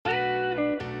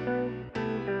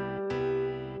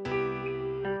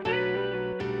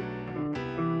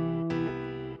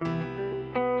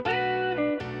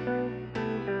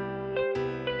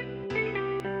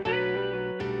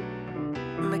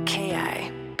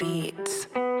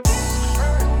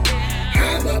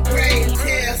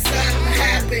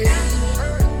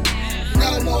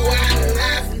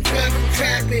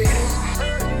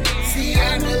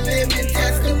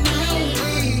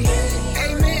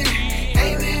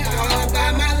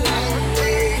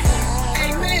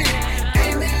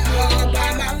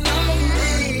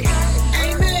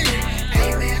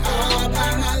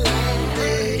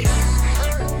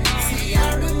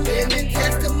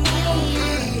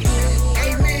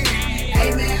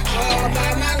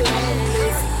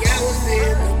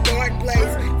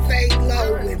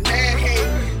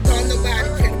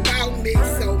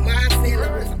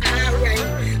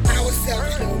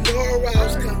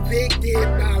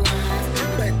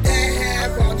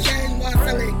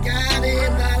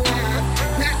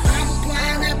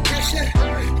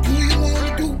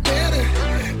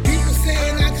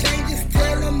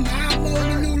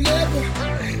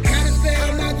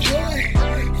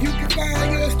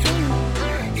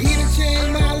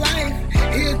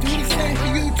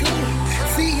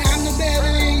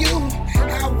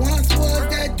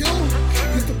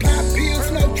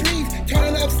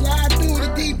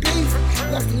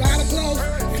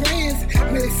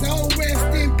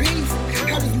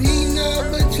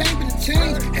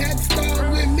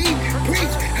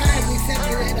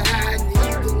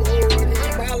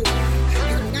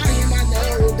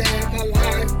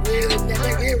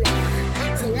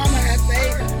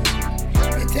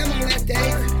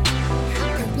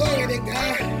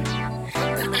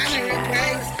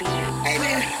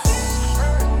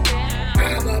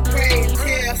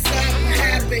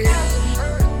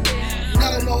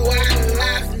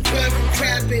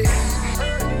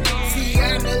See,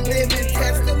 I'm a living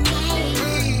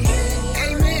testimony.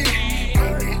 Amen.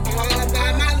 Amen. All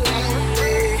by my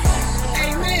lonely.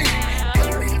 Amen.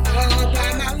 Amen. All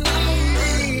by my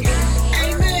lonely.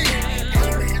 Amen.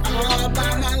 Amen. All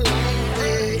by my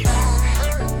lonely.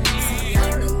 See,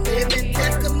 I'm a living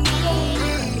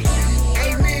testimony.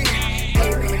 Amen.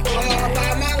 Amen. All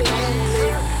by my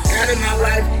lonely. God in my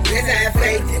life, yes, I have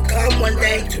faith to come one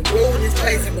day to rule this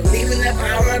place. I believe in the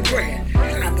power of prayer.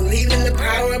 I believe in the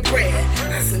power of prayer.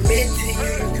 I submit to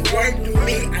you, you can work through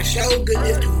me. I show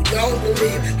goodness to who don't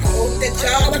believe. I hope that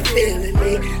y'all are feeling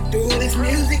me through this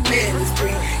music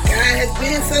ministry. God has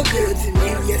been so good to me.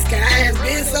 Yes, God has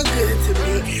been so good to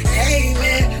me.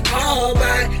 Amen. All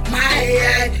by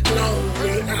my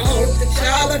lonely. I hope that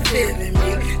y'all are feeling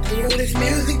me through this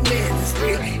music ministry.